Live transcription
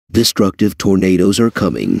Destructive tornadoes are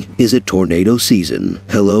coming. Is it tornado season?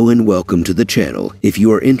 Hello and welcome to the channel. If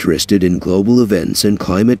you are interested in global events and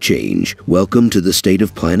climate change, welcome to the State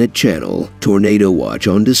of Planet channel. Tornado watch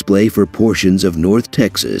on display for portions of North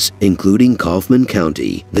Texas, including Kaufman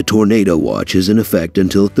County. The tornado watch is in effect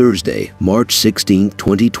until Thursday, March 16,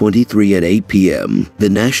 2023 at 8 p.m. The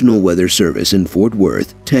National Weather Service in Fort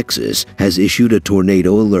Worth, Texas, has issued a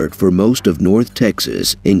tornado alert for most of North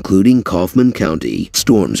Texas, including Kaufman County.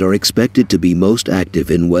 Storms are expected to be most active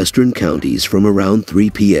in western counties from around 3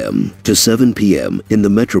 p.m. to 7 p.m., in the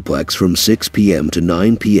Metroplex from 6 p.m. to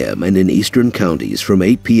 9 p.m., and in eastern counties from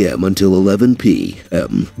 8 p.m. until 11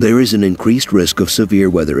 p.m. There is an increased risk of severe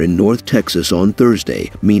weather in North Texas on Thursday,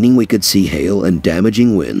 meaning we could see hail and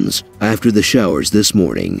damaging winds. After the showers this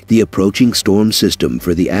morning, the approaching storm system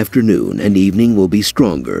for the afternoon and evening will be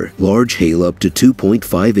stronger. Large hail up to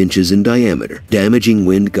 2.5 inches in diameter, damaging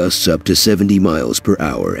wind gusts up to 70 miles per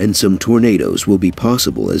hour, and some tornadoes will be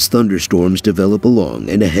possible as thunderstorms develop along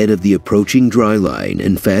and ahead of the approaching dry line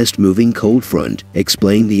and fast-moving cold front,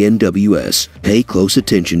 explained the NWS. Pay close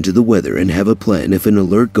attention to the weather and have a plan if an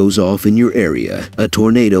alert goes off in your area. A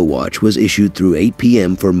tornado watch was issued through 8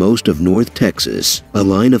 p.m. for most of North Texas. A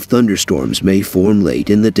line of thunderstorms may form late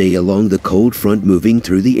in the day along the cold front moving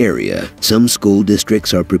through the area. Some school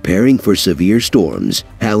districts are preparing for severe storms.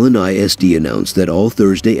 Allen ISD announced that all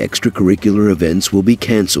Thursday extracurricular events will be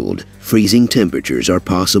canceled. Freezing temperatures are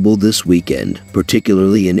possible this weekend,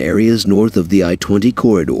 particularly in areas north of the I-20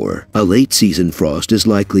 corridor. A late-season frost is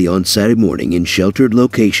likely on Saturday morning in sheltered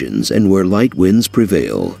locations and where light winds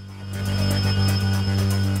prevail.